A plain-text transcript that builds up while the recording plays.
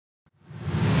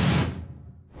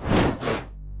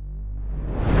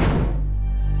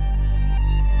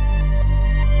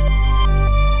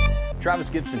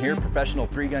Travis Gibson here, professional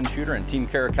 3-gun shooter and Team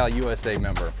Caracal USA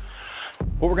member.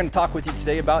 What we're going to talk with you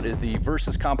today about is the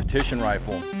Versus competition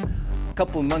rifle. A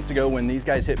couple of months ago when these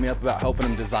guys hit me up about helping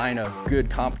them design a good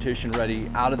competition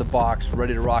ready, out of the box,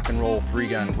 ready to rock and roll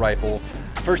 3-gun rifle,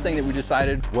 first thing that we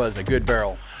decided was a good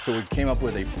barrel. So we came up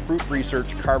with a proof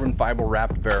research carbon fiber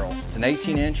wrapped barrel. It's an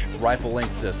 18-inch rifle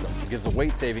length system. It gives a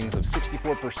weight savings of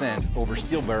 64% over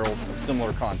steel barrels of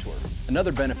similar contour.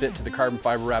 Another benefit to the carbon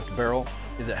fiber wrapped barrel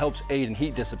is it helps aid in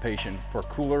heat dissipation for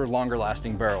cooler, longer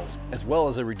lasting barrels, as well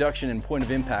as a reduction in point of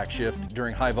impact shift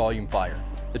during high volume fire.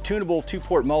 The tunable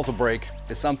 2-port muzzle brake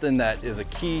is something that is a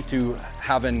key to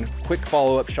having quick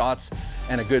follow-up shots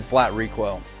and a good flat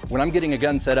recoil. When I'm getting a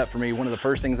gun set up for me, one of the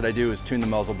first things that I do is tune the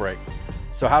muzzle brake.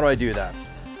 So how do I do that?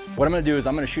 What I'm going to do is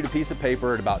I'm going to shoot a piece of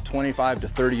paper at about 25 to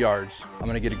 30 yards. I'm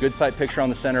going to get a good sight picture on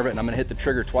the center of it, and I'm going to hit the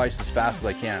trigger twice as fast as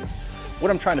I can. What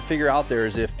I'm trying to figure out there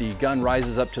is if the gun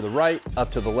rises up to the right,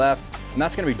 up to the left, and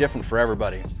that's going to be different for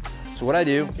everybody. So what I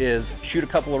do is shoot a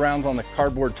couple of rounds on the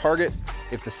cardboard target.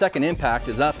 If the second impact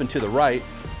is up and to the right,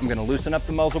 I'm going to loosen up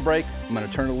the muzzle brake. I'm going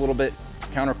to turn it a little bit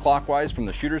counterclockwise from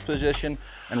the shooter's position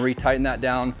and retighten that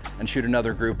down and shoot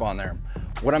another group on there.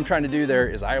 What I'm trying to do there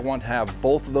is I want to have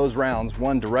both of those rounds,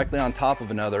 one directly on top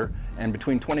of another, and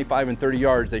between 25 and 30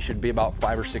 yards, they should be about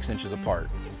 5 or 6 inches apart.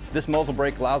 This muzzle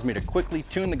brake allows me to quickly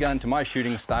tune the gun to my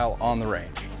shooting style on the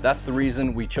range. That's the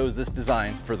reason we chose this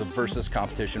design for the Versus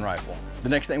competition rifle. The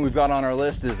next thing we've got on our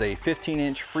list is a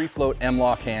 15-inch free float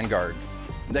M-LOK handguard.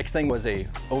 Next thing was a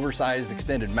oversized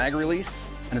extended mag release.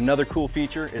 And another cool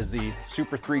feature is the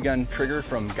Super 3-gun trigger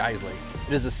from Geissele.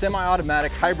 It is a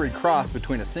semi-automatic hybrid cross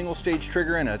between a single-stage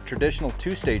trigger and a traditional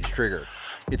 2-stage trigger.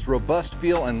 Its robust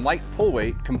feel and light pull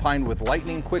weight combined with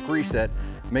lightning quick reset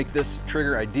make this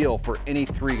trigger ideal for any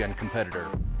 3-gun competitor.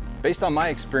 Based on my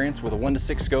experience with a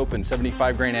 1:6 scope and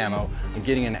 75 grain ammo, I'm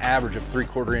getting an average of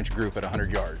 3/4 inch group at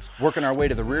 100 yards. Working our way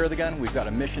to the rear of the gun, we've got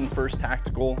a Mission First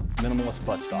Tactical Minimalist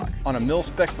buttstock on a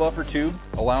mil-spec buffer tube,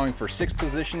 allowing for 6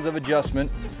 positions of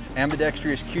adjustment,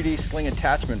 ambidextrous QD sling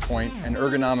attachment point, and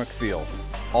ergonomic feel,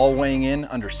 all weighing in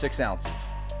under 6 ounces.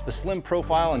 The slim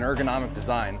profile and ergonomic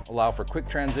design allow for quick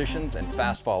transitions and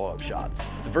fast follow-up shots.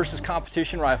 The Versus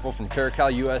competition rifle from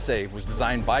Caracal USA was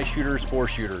designed by shooters for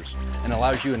shooters and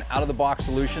allows you an out-of-the-box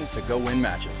solution to go win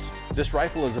matches. This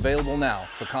rifle is available now,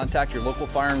 so contact your local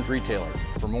firearms retailer.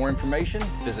 For more information,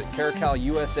 visit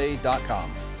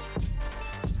caracalusa.com.